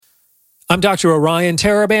I'm Dr. Orion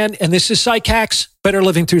Taraban, and this is Psych Hacks, Better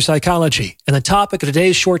Living Through Psychology. And the topic of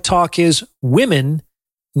today's short talk is Women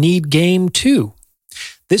Need Game Too.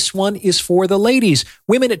 This one is for the ladies.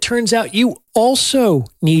 Women, it turns out you also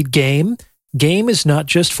need game. Game is not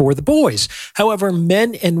just for the boys. However,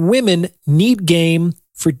 men and women need game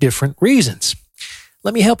for different reasons.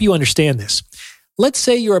 Let me help you understand this. Let's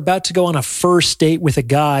say you're about to go on a first date with a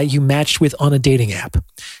guy you matched with on a dating app.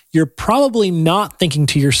 You're probably not thinking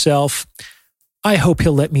to yourself, I hope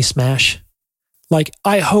he'll let me smash. Like,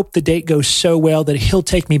 I hope the date goes so well that he'll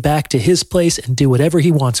take me back to his place and do whatever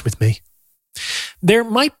he wants with me. There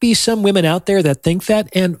might be some women out there that think that,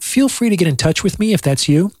 and feel free to get in touch with me if that's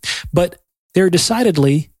you, but they're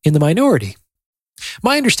decidedly in the minority.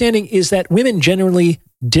 My understanding is that women generally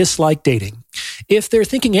dislike dating. If they're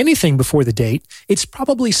thinking anything before the date, it's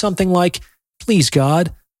probably something like, please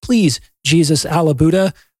God, please Jesus Allah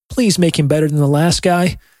Buddha, please make him better than the last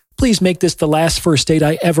guy. Please make this the last first date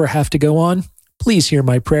I ever have to go on. Please hear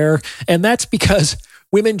my prayer. And that's because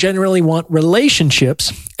women generally want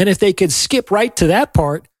relationships. And if they could skip right to that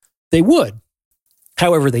part, they would.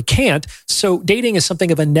 However, they can't. So dating is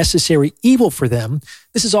something of a necessary evil for them.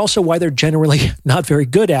 This is also why they're generally not very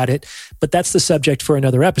good at it. But that's the subject for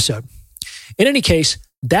another episode. In any case,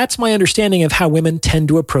 that's my understanding of how women tend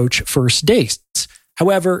to approach first dates.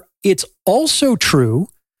 However, it's also true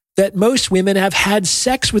that most women have had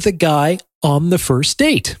sex with a guy on the first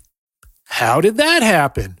date. How did that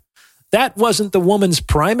happen? That wasn't the woman's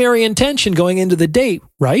primary intention going into the date,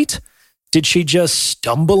 right? Did she just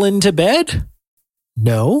stumble into bed?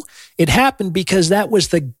 No, it happened because that was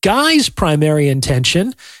the guy's primary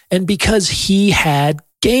intention and because he had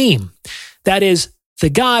game. That is, the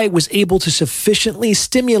guy was able to sufficiently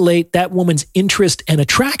stimulate that woman's interest and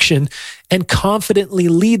attraction and confidently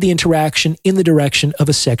lead the interaction in the direction of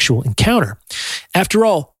a sexual encounter. After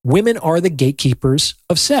all, women are the gatekeepers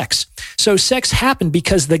of sex. So sex happened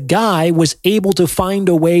because the guy was able to find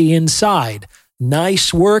a way inside.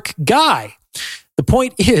 Nice work, guy. The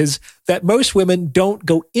point is that most women don't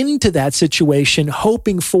go into that situation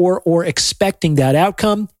hoping for or expecting that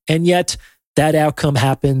outcome, and yet that outcome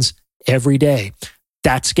happens every day.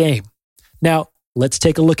 That's game. Now, let's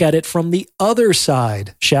take a look at it from the other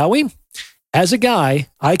side, shall we? As a guy,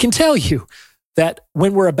 I can tell you that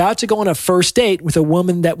when we're about to go on a first date with a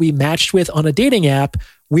woman that we matched with on a dating app,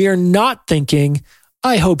 we are not thinking,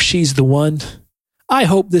 I hope she's the one. I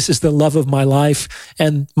hope this is the love of my life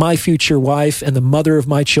and my future wife and the mother of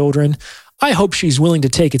my children. I hope she's willing to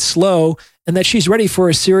take it slow and that she's ready for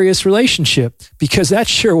a serious relationship because that's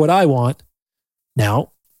sure what I want.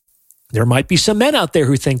 Now, there might be some men out there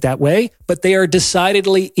who think that way, but they are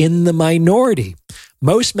decidedly in the minority.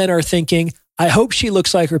 Most men are thinking, I hope she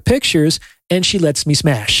looks like her pictures and she lets me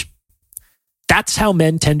smash. That's how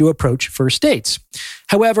men tend to approach first dates.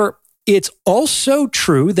 However, it's also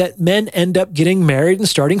true that men end up getting married and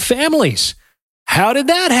starting families. How did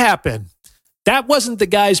that happen? That wasn't the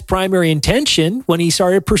guy's primary intention when he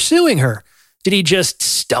started pursuing her. Did he just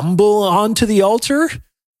stumble onto the altar?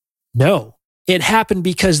 No. It happened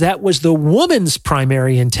because that was the woman's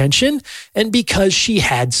primary intention and because she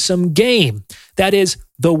had some game. That is,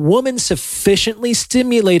 the woman sufficiently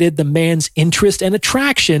stimulated the man's interest and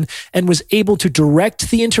attraction and was able to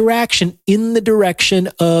direct the interaction in the direction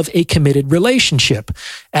of a committed relationship.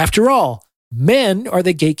 After all, men are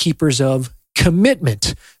the gatekeepers of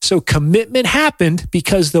commitment. So commitment happened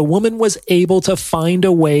because the woman was able to find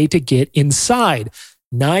a way to get inside.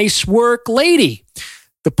 Nice work, lady.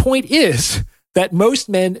 The point is that most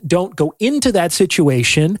men don't go into that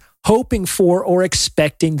situation hoping for or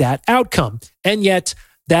expecting that outcome. And yet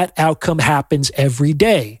that outcome happens every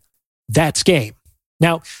day. That's game.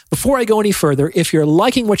 Now, before I go any further, if you're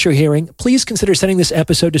liking what you're hearing, please consider sending this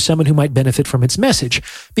episode to someone who might benefit from its message,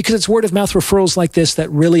 because it's word of mouth referrals like this that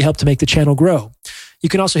really help to make the channel grow. You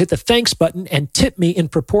can also hit the thanks button and tip me in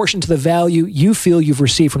proportion to the value you feel you've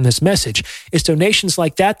received from this message. It's donations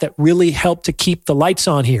like that that really help to keep the lights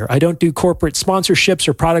on here. I don't do corporate sponsorships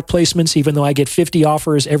or product placements, even though I get 50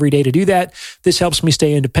 offers every day to do that. This helps me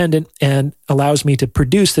stay independent and allows me to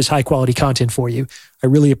produce this high quality content for you. I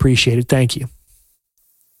really appreciate it. Thank you.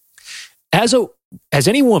 As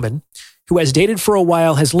any woman who has dated for a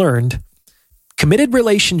while has learned, committed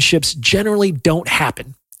relationships generally don't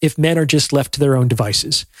happen if men are just left to their own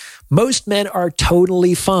devices. Most men are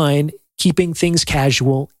totally fine keeping things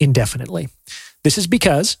casual indefinitely. This is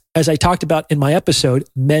because, as I talked about in my episode,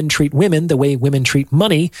 Men Treat Women the Way Women Treat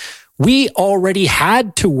Money, we already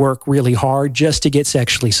had to work really hard just to get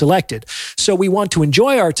sexually selected. So we want to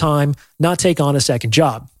enjoy our time, not take on a second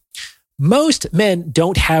job. Most men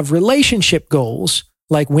don't have relationship goals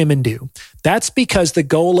like women do. That's because the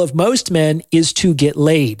goal of most men is to get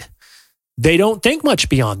laid. They don't think much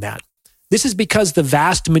beyond that. This is because the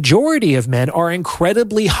vast majority of men are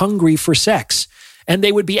incredibly hungry for sex, and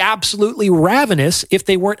they would be absolutely ravenous if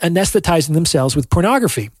they weren't anesthetizing themselves with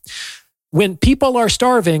pornography. When people are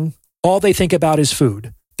starving, all they think about is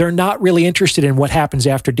food. They're not really interested in what happens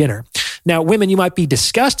after dinner. Now, women, you might be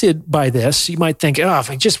disgusted by this. You might think, oh, if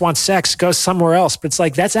I just want sex, go somewhere else. But it's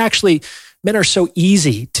like, that's actually, men are so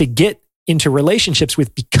easy to get into relationships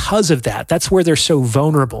with because of that. That's where they're so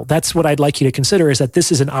vulnerable. That's what I'd like you to consider, is that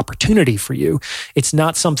this is an opportunity for you. It's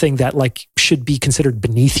not something that like should be considered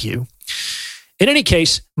beneath you. In any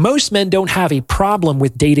case, most men don't have a problem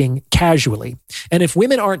with dating casually. And if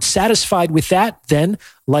women aren't satisfied with that, then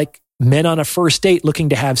like men on a first date looking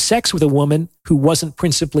to have sex with a woman who wasn't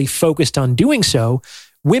principally focused on doing so,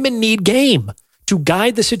 women need game to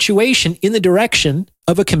guide the situation in the direction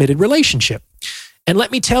of a committed relationship. And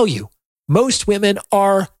let me tell you, most women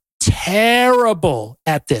are terrible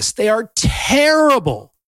at this. They are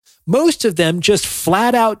terrible. Most of them just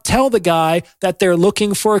flat out tell the guy that they're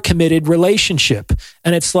looking for a committed relationship.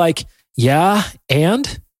 And it's like, yeah,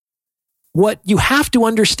 and? What you have to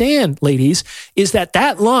understand, ladies, is that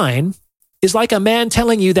that line is like a man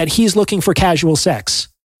telling you that he's looking for casual sex.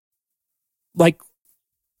 Like,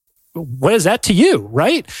 what is that to you,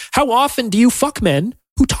 right? How often do you fuck men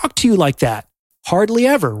who talk to you like that? Hardly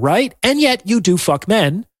ever, right? And yet you do fuck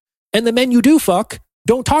men, and the men you do fuck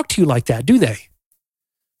don't talk to you like that, do they?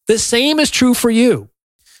 The same is true for you.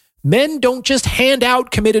 Men don't just hand out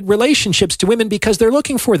committed relationships to women because they're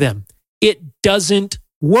looking for them. It doesn't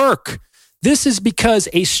work. This is because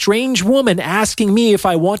a strange woman asking me if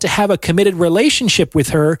I want to have a committed relationship with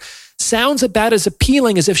her sounds about as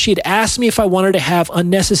appealing as if she'd asked me if I wanted to have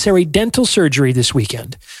unnecessary dental surgery this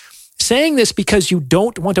weekend. Saying this because you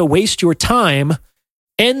don't want to waste your time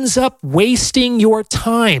ends up wasting your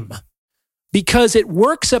time, because it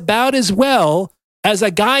works about as well as a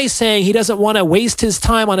guy saying he doesn't want to waste his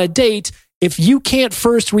time on a date if you can't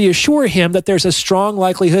first reassure him that there's a strong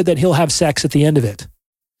likelihood that he'll have sex at the end of it.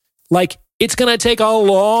 Like, it's going to take a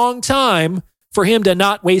long time for him to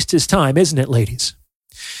not waste his time, isn't it, ladies?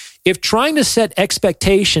 If trying to set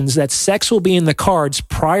expectations that sex will be in the cards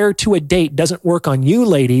prior to a date doesn't work on you,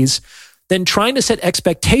 ladies, then trying to set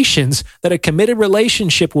expectations that a committed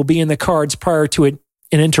relationship will be in the cards prior to an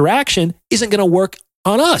interaction isn't going to work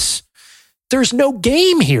on us. There's no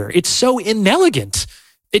game here. It's so inelegant.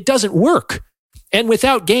 It doesn't work. And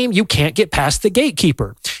without game, you can't get past the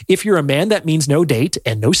gatekeeper. If you're a man, that means no date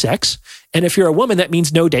and no sex. And if you're a woman, that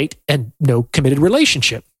means no date and no committed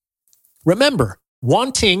relationship. Remember,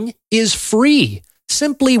 wanting is free.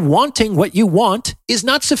 Simply wanting what you want is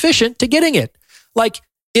not sufficient to getting it. Like,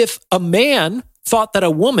 if a man thought that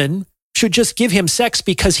a woman should just give him sex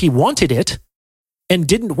because he wanted it and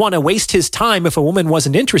didn't want to waste his time if a woman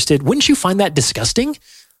wasn't interested, wouldn't you find that disgusting?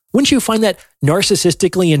 Wouldn't you find that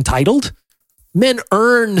narcissistically entitled? Men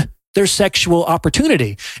earn their sexual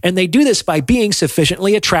opportunity, and they do this by being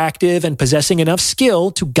sufficiently attractive and possessing enough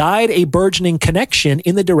skill to guide a burgeoning connection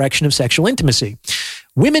in the direction of sexual intimacy.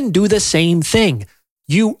 Women do the same thing.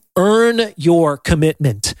 You earn your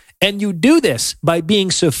commitment, and you do this by being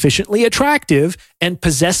sufficiently attractive and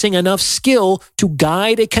possessing enough skill to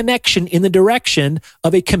guide a connection in the direction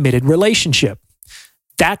of a committed relationship.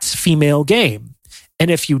 That's female game. And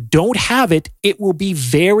if you don't have it, it will be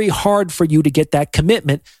very hard for you to get that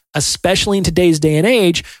commitment, especially in today's day and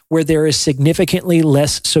age where there is significantly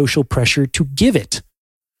less social pressure to give it.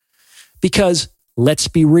 Because let's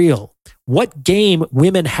be real, what game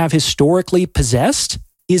women have historically possessed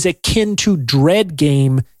is akin to dread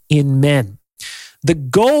game in men. The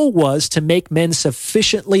goal was to make men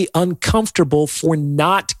sufficiently uncomfortable for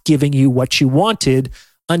not giving you what you wanted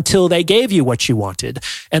until they gave you what you wanted.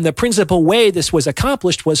 And the principal way this was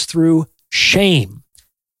accomplished was through shame.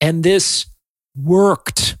 And this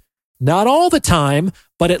worked. Not all the time,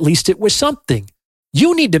 but at least it was something.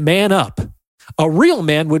 You need to man up. A real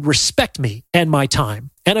man would respect me and my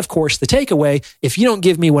time. And of course, the takeaway, if you don't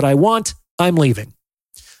give me what I want, I'm leaving.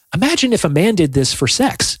 Imagine if a man did this for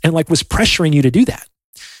sex and was pressuring you to do that.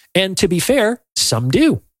 And to be fair, some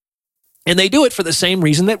do. And they do it for the same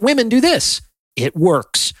reason that women do this. It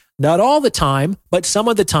works. Not all the time, but some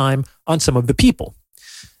of the time on some of the people.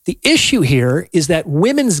 The issue here is that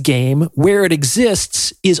women's game, where it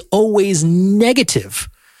exists, is always negative.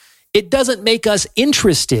 It doesn't make us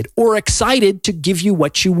interested or excited to give you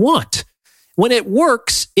what you want. When it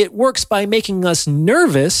works by making us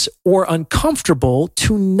nervous or uncomfortable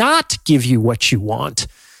to not give you what you want.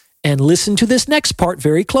 And listen to this next part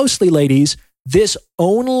very closely, ladies. This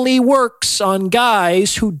only works on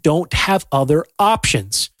guys who don't have other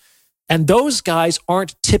options. And those guys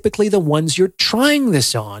aren't typically the ones you're trying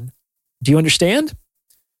this on. Do you understand?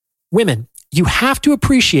 Women, you have to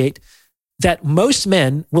appreciate that most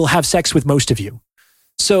men will have sex with most of you.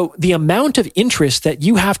 So the amount of interest that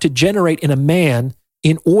you have to generate in a man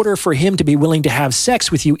in order for him to be willing to have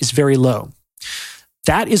sex with you is very low.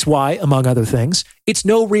 That is why, among other things, it's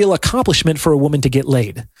no real accomplishment for a woman to get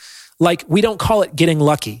laid. Like, we don't call it getting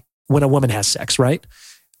lucky when a woman has sex, right?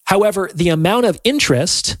 However, the amount of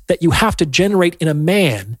interest that you have to generate in a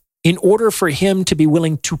man in order for him to be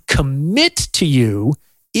willing to commit to you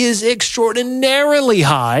is extraordinarily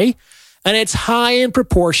high, and it's high in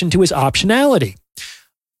proportion to his optionality.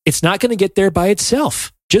 It's not going to get there by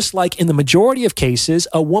itself. Just like in the majority of cases,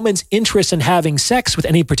 a woman's interest in having sex with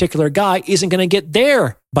any particular guy isn't going to get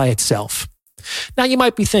there by itself. Now, you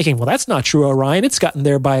might be thinking, well, that's not true, Orion. It's gotten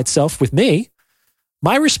there by itself with me.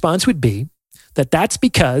 My response would be that that's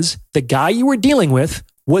because the guy you were dealing with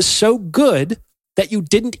was so good that you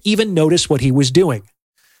didn't even notice what he was doing.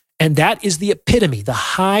 And that is the epitome, the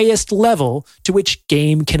highest level to which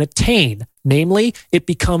game can attain. Namely, it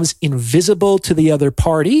becomes invisible to the other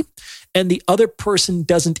party, and the other person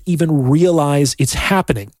doesn't even realize it's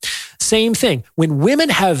happening. Same thing. When women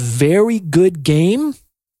have very good game,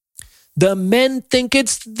 the men think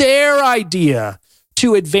it's their idea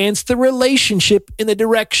to advance the relationship in the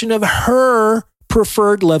direction of her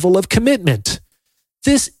preferred level of commitment.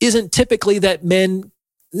 This isn't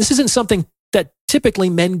something that typically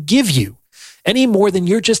men give you any more than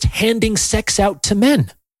you're just handing sex out to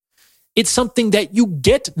men. It's something that you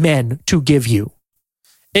get men to give you.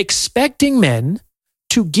 Expecting men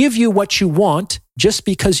to give you what you want just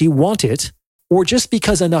because you want it, or just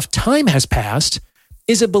because enough time has passed,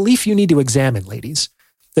 is a belief you need to examine, ladies.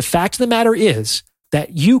 The fact of the matter is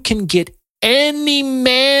that you can get any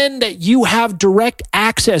man that you have direct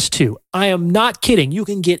access to. I am not kidding. You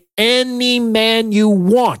can get any man you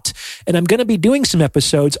want. And I'm going to be doing some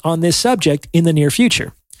episodes on this subject in the near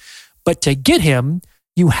future. But to get him,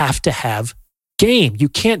 you have to have game. You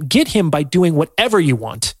can't get him by doing whatever you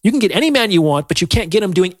want. You can get any man you want, but you can't get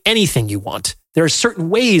him doing anything you want. There are certain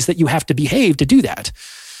ways that you have to behave to do that.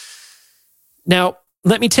 Now,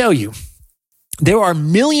 let me tell you, there are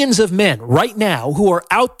millions of men right now who are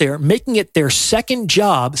out there making it their second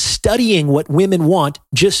job studying what women want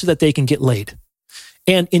just so that they can get laid.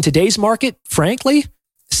 And in today's market, frankly,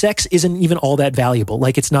 sex isn't even all that valuable.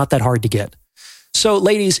 Like, it's not that hard to get. So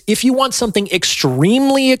ladies, if you want something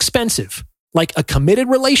extremely expensive, like a committed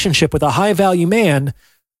relationship with a high value man,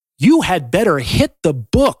 you had better hit the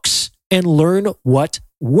books and learn what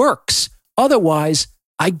works. Otherwise,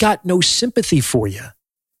 I got no sympathy for you.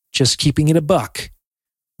 Just keeping it a buck.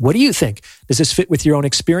 What do you think? Does this fit with your own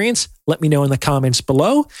experience? Let me know in the comments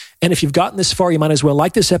below. And if you've gotten this far, you might as well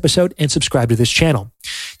like this episode and subscribe to this channel.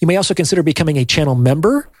 You may also consider becoming a channel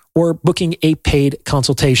member or booking a paid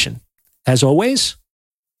consultation. As always,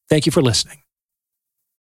 thank you for listening.